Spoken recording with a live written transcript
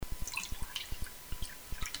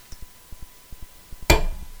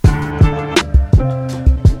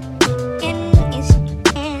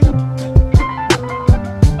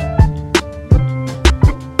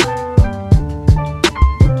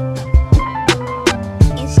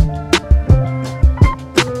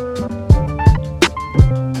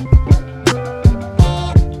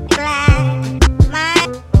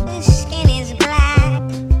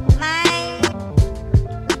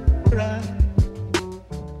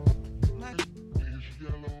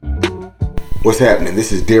What's happening?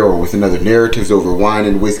 This is Daryl with another Narratives Over Wine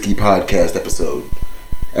and Whiskey podcast episode.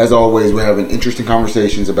 As always, we're having interesting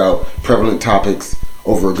conversations about prevalent topics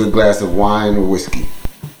over a good glass of wine or whiskey.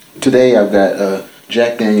 Today I've got a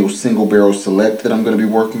Jack Daniel's Single Barrel Select that I'm going to be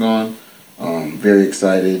working on. Very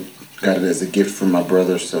excited. Got it as a gift from my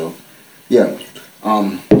brother, so yeah.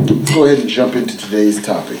 Let's go ahead and jump into today's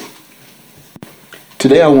topic.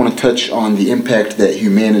 Today I want to touch on the impact that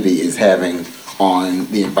humanity is having on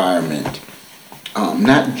the environment.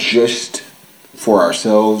 Not just for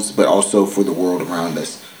ourselves, but also for the world around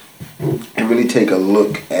us. And really take a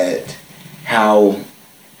look at how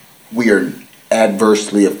we are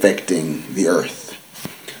adversely affecting the earth.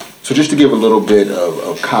 So just to give a little bit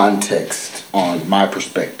of context on my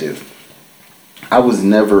perspective, I was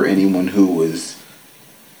never anyone who was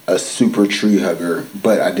a super tree hugger,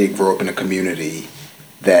 but I did grow up in a community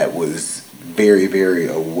that was very, very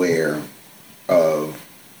aware of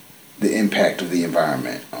the impact of the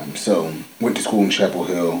environment. So went to school in Chapel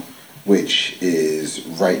Hill, which is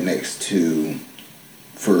right next to,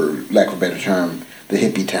 for lack of a better term, the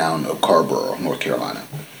hippie town of Carrboro, North Carolina.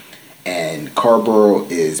 And Carrboro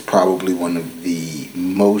is probably one of the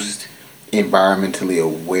most environmentally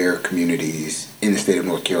aware communities in the state of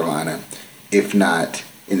North Carolina, if not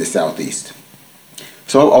in the Southeast.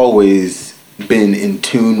 So I've always been in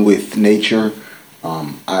tune with nature.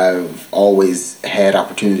 I've always had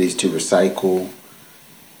opportunities to recycle.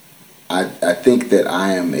 I think that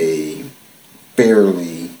I am a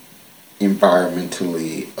fairly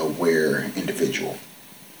environmentally aware individual.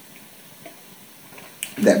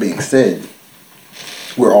 That being said,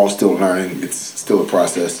 we're all still learning. It's still a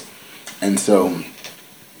process. And so,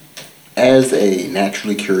 as a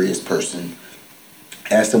naturally curious person,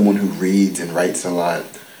 as someone who reads and writes a lot,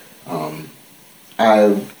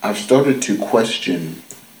 I've started to question,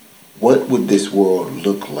 what would this world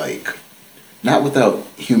look like? Not without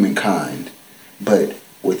humankind, but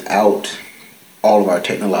without all of our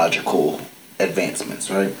technological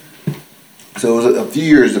advancements, right? So it was a few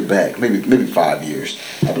years back, maybe 5 years,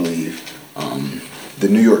 I believe. The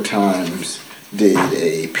New York Times did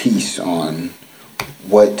a piece on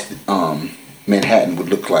what Manhattan would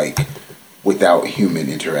look like without human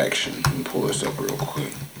interaction. Let me pull this up real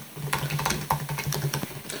quick.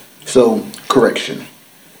 So, correction.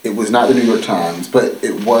 It was not the New York Times, but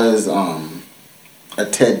it was a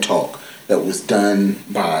TED Talk that was done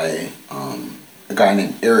by a guy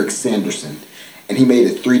named Eric Sanderson. And he made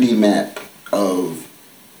a 3D map of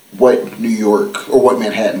what New York, or what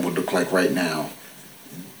Manhattan would look like right now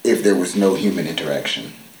if there was no human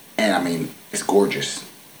interaction. And I mean, it's gorgeous.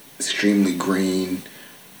 Extremely green.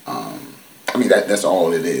 That's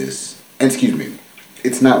all it is. And excuse me,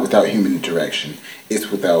 it's not without human interaction. It's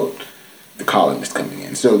without the colonists coming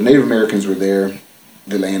in. So Native Americans were there.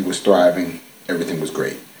 The land was thriving. Everything was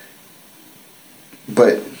great.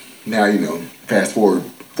 But now, fast forward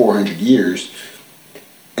 400 years,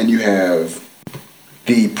 and you have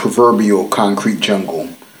the proverbial concrete jungle.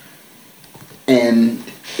 And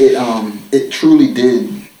it truly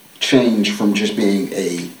did change from just being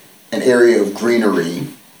an area of greenery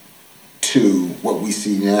to what we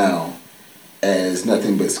see now as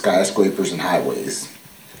nothing but skyscrapers and highways.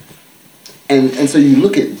 And so you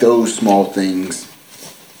look at those small things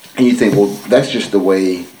and you think, well, that's just the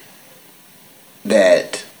way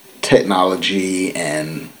that technology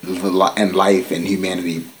and life and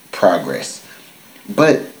humanity progress.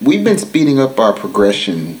 But we've been speeding up our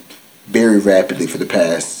progression very rapidly for the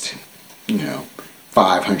past,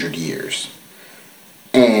 500 years.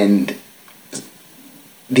 And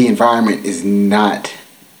the environment is not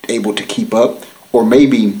able to keep up, or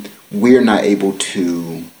maybe we're not able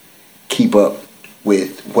to keep up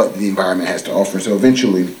with what the environment has to offer. So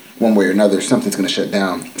eventually, one way or another, something's going to shut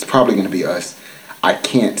down. It's probably going to be us. I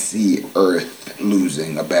can't see Earth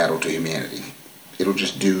losing a battle to humanity. It'll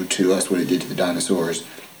just do to us what it did to the dinosaurs,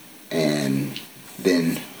 and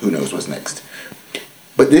then who knows what's next.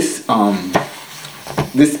 But this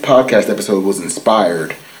podcast episode was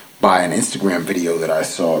inspired by an Instagram video that I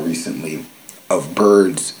saw recently of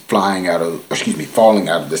birds falling out of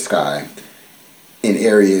the sky in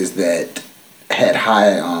areas that had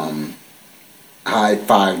high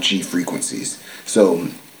 5G frequencies. So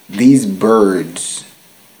these birds,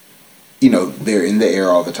 they're in the air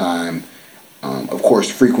all the time. Of course,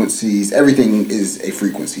 frequencies, everything is a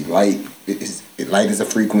frequency. Light is a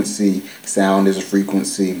frequency, sound is a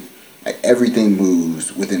frequency. Everything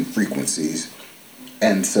moves within frequencies.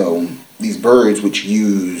 And so these birds, which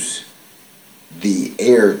use the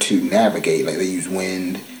air to navigate, like they use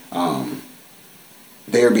wind,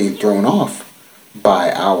 they're being thrown off by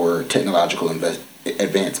our technological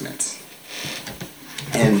advancements.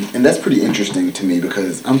 And that's pretty interesting to me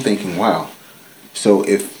because I'm thinking, wow, so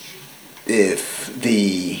if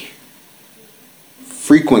the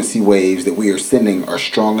frequency waves that we are sending are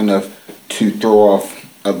strong enough to throw off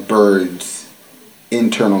a bird's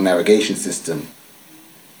internal navigation system,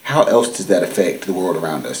 how else does that affect the world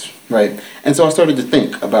around us, right? And so I started to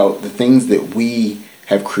think about the things that we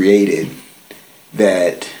have created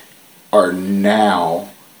that are now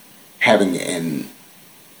having a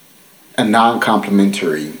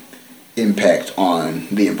non-complementary impact on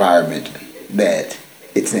the environment that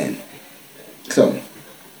it's in. So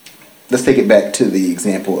let's take it back to the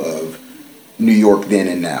example of New York then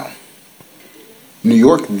and now. New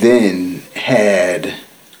York then had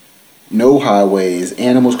no highways,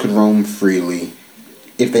 animals could roam freely.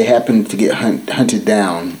 If they happened to get hunted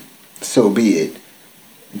down, so be it.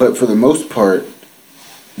 But for the most part,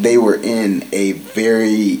 they were in a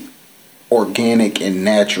very organic and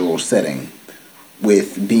natural setting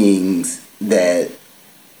with beings that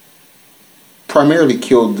primarily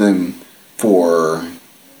killed them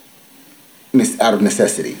out of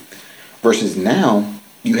necessity. Versus now,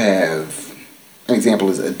 you have, an example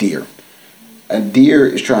is a deer. A deer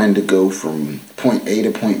is trying to go from point A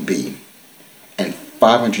to point B. And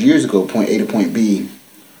 500 years ago, point A to point B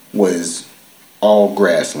was all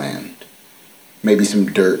grassland. Maybe some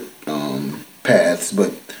dirt paths,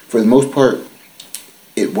 but for the most part,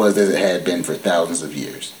 it was as it had been for thousands of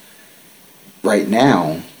years. Right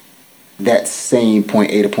now, that same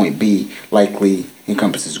point A to point B likely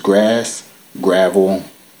encompasses grass, gravel,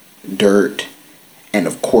 dirt, and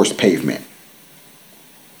of course pavement.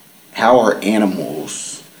 How are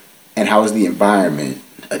animals and how is the environment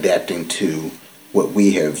adapting to what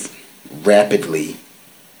we have rapidly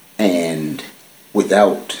and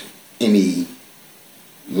without any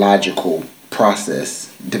logical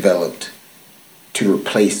process developed to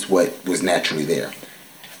replace what was naturally there?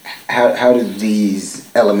 How did these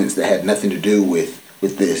elements that had nothing to do with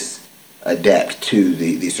this adapt to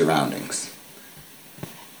the surroundings?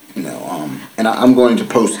 And I'm going to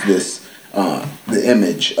post this, the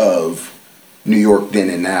image of New York then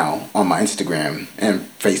and now on my Instagram and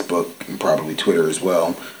Facebook and probably Twitter as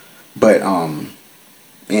well. But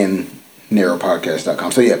in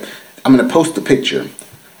narrowpodcast.com. So yeah, I'm going to post the picture.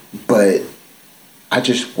 But I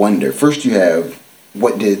just wonder, first you have,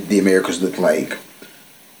 what did the Americas look like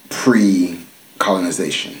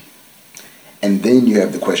pre-colonization? And then you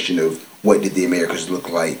have the question of, what did the Americas look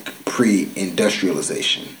like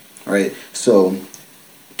pre-industrialization? Right? So,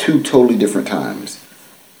 two totally different times.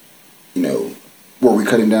 Were we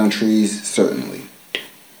cutting down trees? Certainly.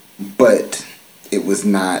 But it was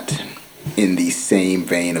not in the same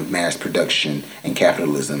vein of mass production and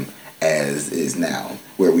capitalism as is now,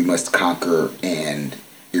 where we must conquer and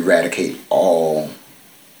eradicate all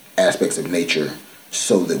aspects of nature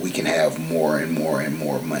so that we can have more and more and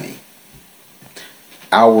more money.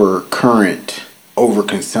 Our current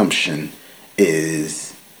overconsumption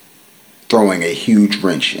is throwing a huge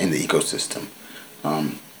wrench in the ecosystem.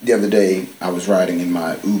 The other day, I was riding in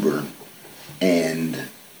my Uber, and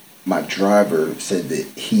my driver said that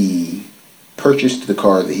he purchased the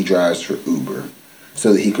car that he drives for Uber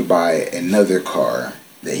so that he could buy another car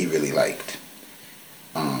that he really liked.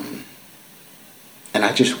 And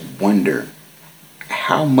I just wonder,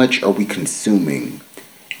 how much are we consuming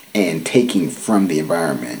and taking from the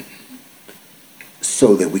environment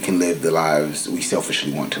so that we can live the lives we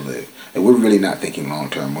selfishly want to live? And we're really not thinking long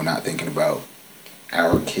term. We're not thinking about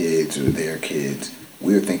our kids or their kids.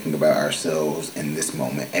 We're thinking about ourselves in this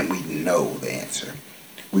moment, and we know the answer.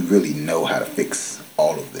 We really know how to fix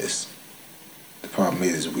all of this. The problem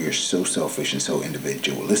is we are so selfish and so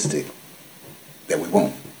individualistic that we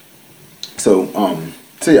won't. So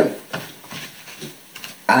yeah.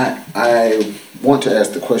 I want to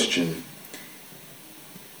ask the question,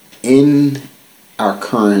 in our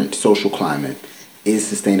current social climate,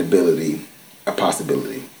 is sustainability a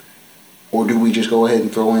possibility? Or do we just go ahead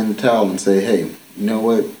and throw in the towel and say, hey, you know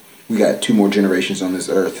what? We got 2 more generations on this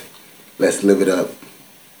earth. Let's live it up.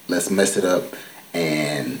 Let's mess it up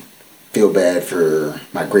and feel bad for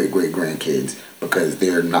my great-great-grandkids because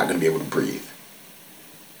they're not going to be able to breathe.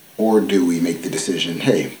 Or do we make the decision,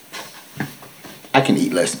 hey, I can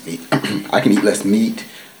eat less meat. I can eat less meat.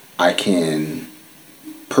 I can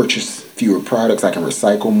purchase fewer products. I can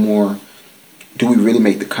recycle more. Do we really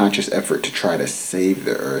make the conscious effort to try to save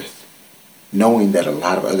the earth, knowing that a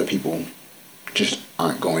lot of other people just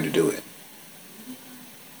aren't going to do it?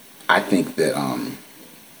 I think that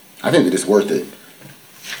it's worth it.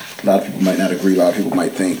 A lot of people might not agree. A lot of people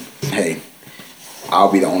might think, hey,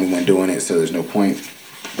 I'll be the only one doing it, so there's no point.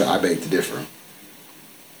 But I beg to differ.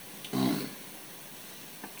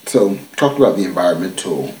 So, talked about the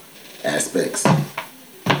environmental aspects,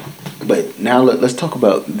 but now let's talk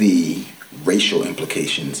about the racial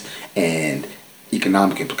implications and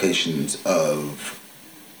economic implications of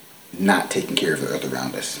not taking care of the earth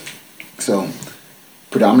around us. So,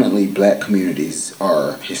 predominantly black communities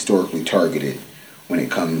are historically targeted when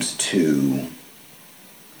it comes to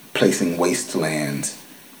placing wastelands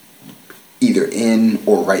either in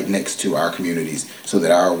or right next to our communities so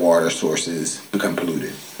that our water sources become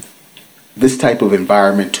polluted. This type of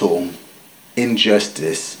environmental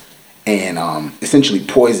injustice and essentially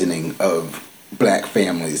poisoning of black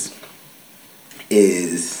families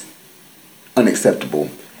is unacceptable,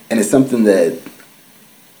 and it's something that,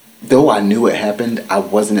 though I knew it happened, I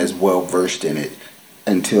wasn't as well versed in it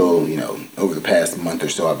until, over the past month or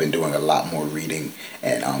so. I've been doing a lot more reading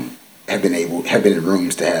and have been in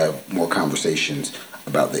rooms to have more conversations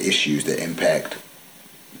about the issues that impact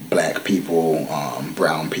black people,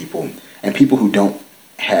 brown people, and people who don't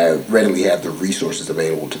readily have the resources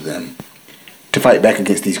available to them to fight back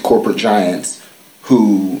against these corporate giants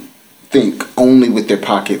who think only with their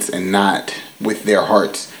pockets and not with their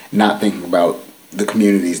hearts, not thinking about the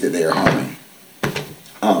communities that they are harming.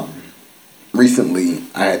 Recently,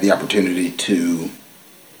 I had the opportunity to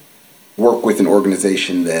work with an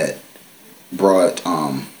organization that brought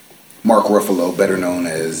Mark Ruffalo, better known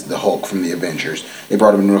as the Hulk from the Avengers. They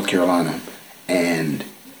brought him to North Carolina, and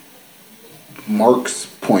Mark's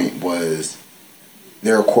point was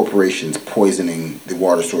there are corporations poisoning the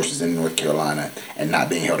water sources in North Carolina and not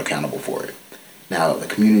being held accountable for it. Now, the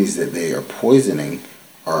communities that they are poisoning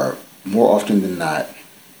are more often than not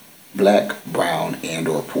black, brown, and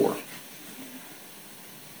or poor.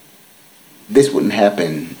 This wouldn't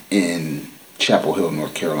happen in Chapel Hill,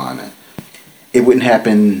 North Carolina. It wouldn't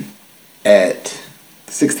happen at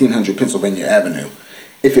 1600 Pennsylvania Avenue.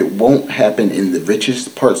 If it won't happen in the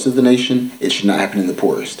richest parts of the nation, it should not happen in the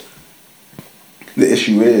poorest. The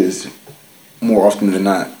issue is, more often than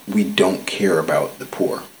not, we don't care about the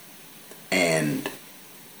poor. And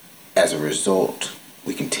as a result,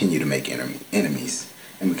 we continue to make enemies.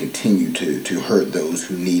 And we continue to hurt those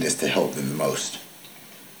who need us to help them the most.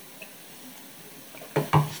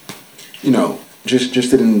 Just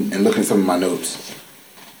sitting and looking at some of my notes,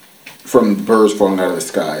 from birds falling out of the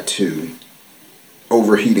sky to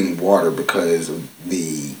overheating water because of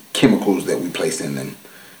the chemicals that we place in them,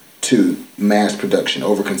 to mass production,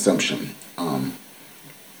 overconsumption.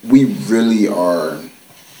 We really are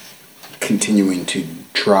continuing to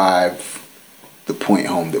drive the point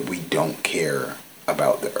home that we don't care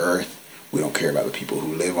about the earth. We don't care about the people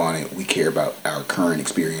who live on it. We care about our current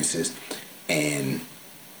experiences, and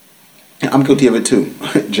I'm guilty of it too.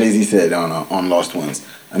 Jay-Z said on Lost Ones,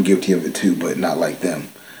 I'm guilty of it too, but not like them.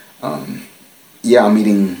 Yeah, I'm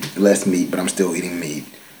eating less meat, but I'm still eating meat.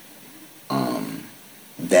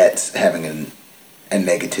 That's having a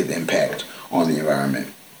negative impact on the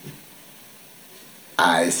environment.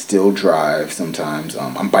 I still drive sometimes.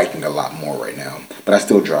 I'm biking a lot more right now, but I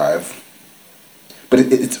still drive. But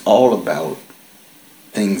it's all about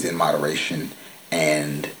things in moderation,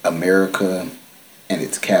 and America and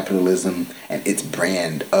its capitalism and its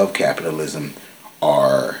brand of capitalism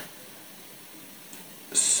are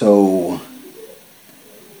so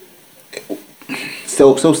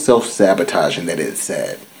self-sabotaging that it's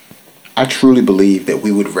sad. I truly believe that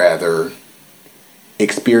we would rather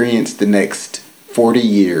experience the next 40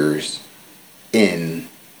 years in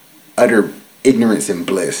utter ignorance and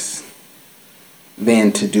bliss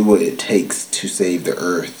than to do what it takes to save the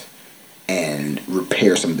earth and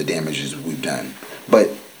repair some of the damages we've done.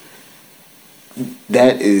 But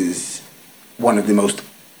that is one of the most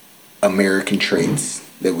American traits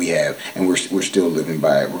that we have, and we're still living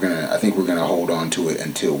by it. I think we're gonna hold on to it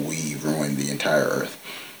until we ruin the entire earth.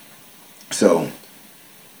 So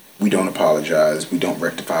we don't apologize. We don't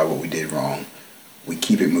rectify what we did wrong. We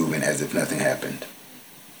keep it moving as if nothing happened.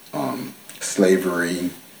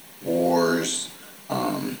 Slavery, wars,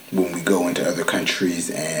 when we go into other countries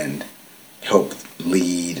and help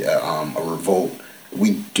lead a revolt,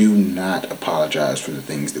 we do not apologize for the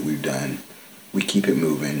things that we've done. We keep it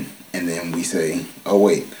moving, and then we say, oh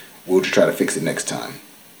wait, we'll just try to fix it next time.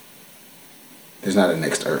 There's not a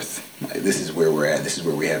next earth. This is where we're at. This is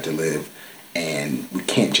where we have to live. And we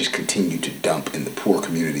can't just continue to dump in the poor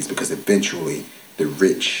communities, because eventually the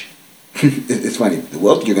rich, it's funny, the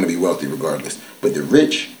wealthy are going to be wealthy regardless, but the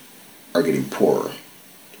rich are getting poorer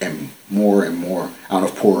and more. I don't know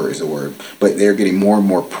if poorer is a word, but they're getting more and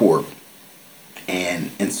more poor.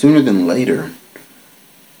 And sooner than later,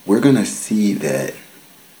 we're going to see that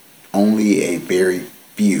only a very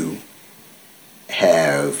few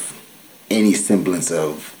have any semblance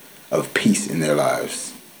of of peace in their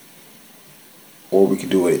lives. Or we can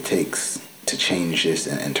do what it takes to change this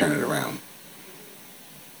and turn it around.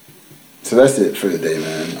 So that's it for the day,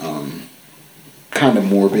 man. Kind of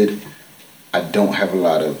morbid. I don't have a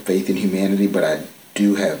lot of faith in humanity, but I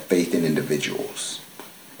do have faith in individuals.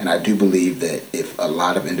 And I do believe that if a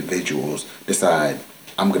lot of individuals decide,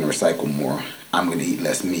 I'm going to recycle more, I'm going to eat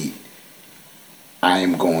less meat, I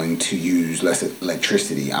am going to use less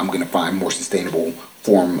electricity, I'm going to find more sustainable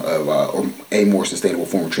form of, or a more sustainable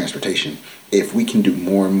form of transportation. If we can do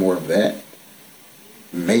more and more of that,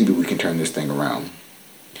 maybe we can turn this thing around.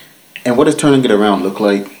 And what does turning it around look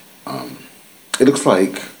like? It looks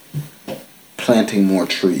like planting more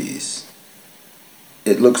trees.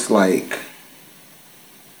 It looks like,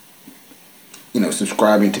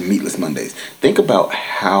 subscribing to Meatless Mondays. Think about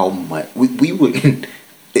how much we would.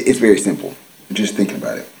 It's very simple. Just thinking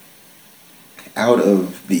about it. Out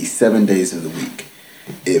of the 7 days of the week,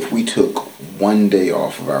 if we took 1 day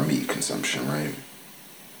off of our meat consumption, right?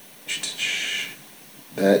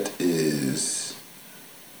 That's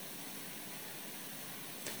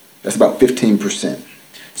about 15%.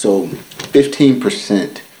 So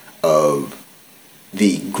 15% of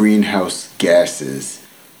the greenhouse gases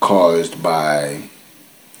caused by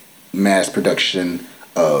mass production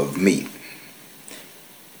of meat.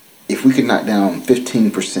 If we could knock down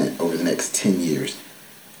 15% over the next 10 years,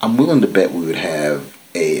 I'm willing to bet we would have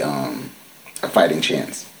a fighting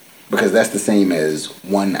chance. Because that's the same as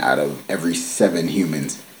 1 out of every 7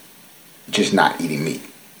 humans just not eating meat.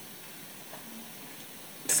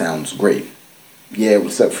 Sounds great. Yeah, it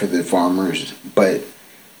would suck for the farmers, but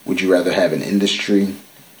would you rather have an industry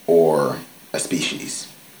or a species?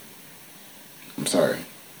 I'm sorry.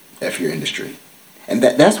 F your industry. And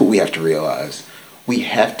that's what we have to realize. We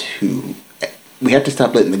have to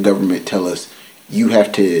stop letting the government tell us you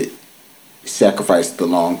have to sacrifice the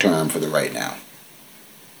long term for the right now.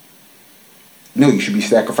 No, you should be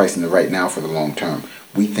sacrificing the right now for the long term.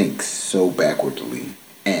 We think so backwardly,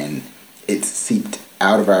 and it's seeped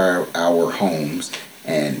out of our homes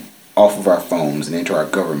and off of our phones and into our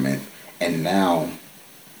government, and now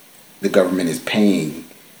the government is paying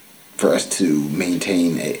for us to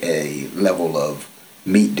maintain a level of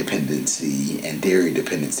meat dependency and dairy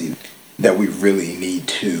dependency that we really need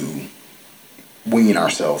to wean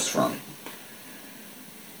ourselves from.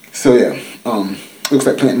 So yeah, looks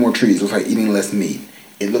like planting more trees, looks like eating less meat.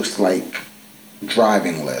 It looks like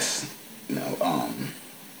driving less.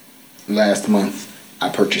 Last month I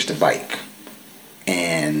purchased a bike,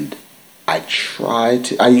 and I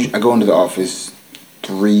go into the office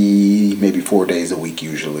 3, maybe 4 days a week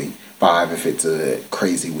usually, 5 if it's a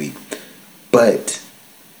crazy week. But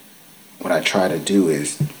what I try to do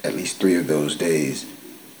is, at least 3 of those days,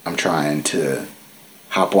 I'm trying to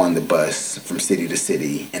hop on the bus from city to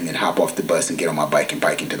city and then hop off the bus and get on my bike and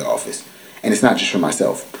bike into the office. And it's not just for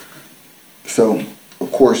myself. So,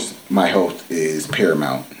 of course, my health is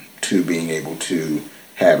paramount to being able to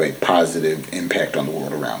have a positive impact on the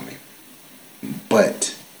world around me.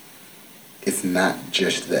 But it's not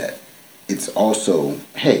just that. It's also,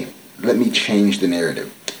 hey, let me change the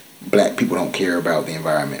narrative. Black people don't care about the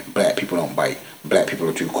environment. Black people don't bike. Black people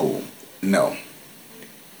are too cool. No.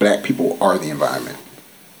 Black people are the environment.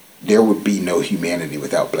 There would be no humanity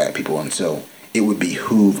without black people, and so it would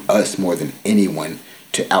behoove us more than anyone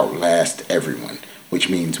to outlast everyone, which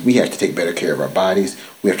means we have to take better care of our bodies.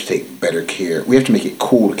 We have to take better care. We have to make it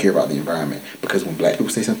cool to care about the environment, because when black people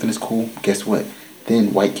say something is cool, guess what?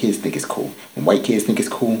 Then white kids think it's cool. When white kids think it's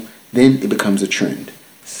cool, then it becomes a trend.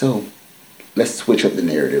 So let's switch up the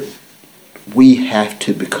narrative. We have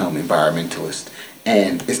to become environmentalists.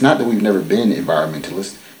 And it's not that we've never been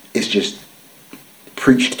environmentalists. It's just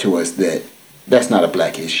preached to us that that's not a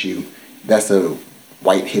black issue. That's a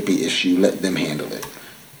white hippie issue. Let them handle it.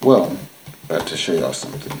 Well, about to show y'all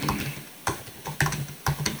something.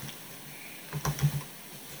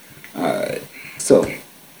 Alright. So,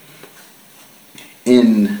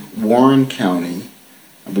 in Warren County,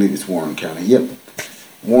 I believe it's Warren County. Yep.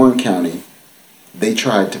 Warren County, they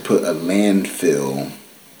tried to put a landfill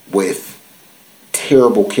with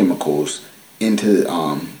terrible chemicals into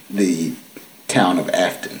the town of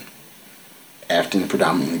Afton. Afton,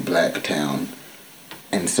 predominantly black town.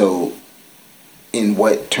 And so, in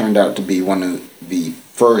what turned out to be one of the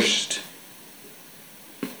first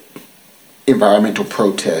environmental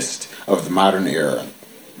protests of the modern era,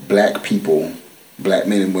 black people, black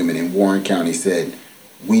men and women in Warren County said,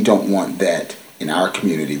 we don't want that in our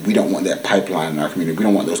community. We don't want that pipeline in our community. We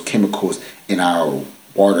don't want those chemicals in our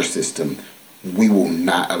water system. We will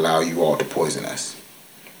not allow you all to poison us.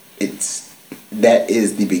 That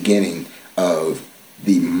is the beginning of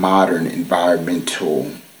the modern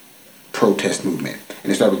environmental protest movement.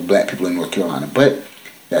 And it started with black people in North Carolina. But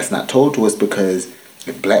that's not told to us, because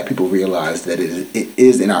if black people realize that it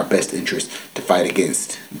is in our best interest to fight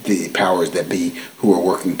against the powers that be who are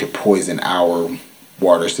working to poison our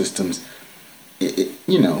water systems,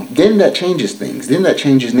 then that changes things. Then that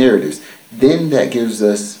changes narratives. Then that gives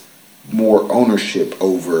us more ownership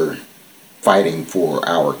over fighting for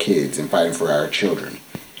our kids and fighting for our children.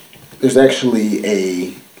 There's actually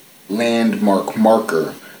a landmark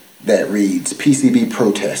marker that reads PCB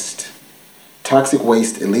protest. Toxic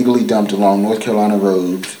waste illegally dumped along North Carolina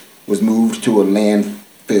roads was moved to a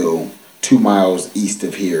landfill 2 miles east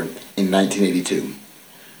of here in 1982.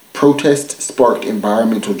 Protest sparked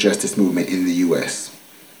environmental justice movement in the U.S.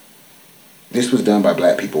 This was done by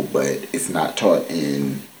black people, but it's not taught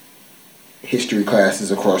in history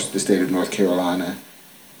classes across the state of North Carolina.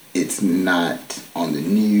 It's not on the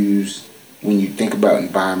news. When you think about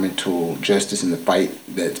environmental justice and the fight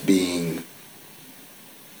that's being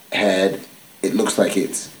had, it looks like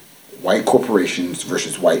it's white corporations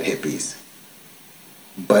versus white hippies.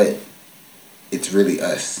 But it's really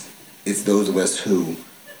us. It's those of us who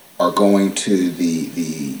are going to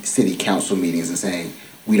the city council meetings and saying,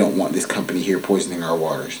 we don't want this company here poisoning our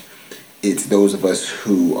waters. It's those of us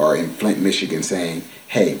who are in Flint, Michigan saying,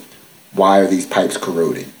 hey, why are these pipes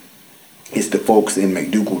corroded? It's the folks in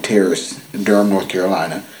McDougal Terrace, Durham, North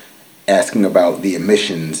Carolina, asking about the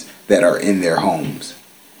emissions that are in their homes.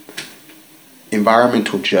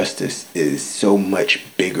 Environmental justice is so much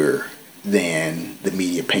bigger than the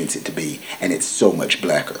media paints it to be, and it's so much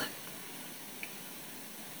blacker.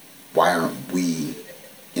 Why aren't we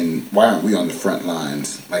on the front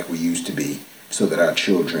lines like we used to be, so that our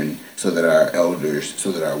children, so that our elders, so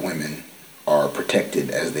that our women are protected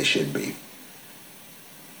as they should be?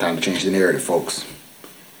 Time to change the narrative, folks.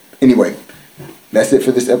 Anyway, that's it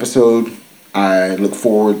for this episode. I look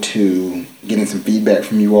forward to getting some feedback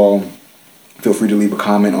from you all. Feel free to leave a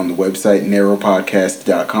comment on the website,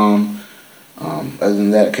 narrowpodcast.com. Other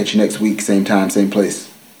than that, I'll catch you next week, same time, same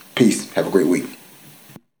place. Peace. Have a great week.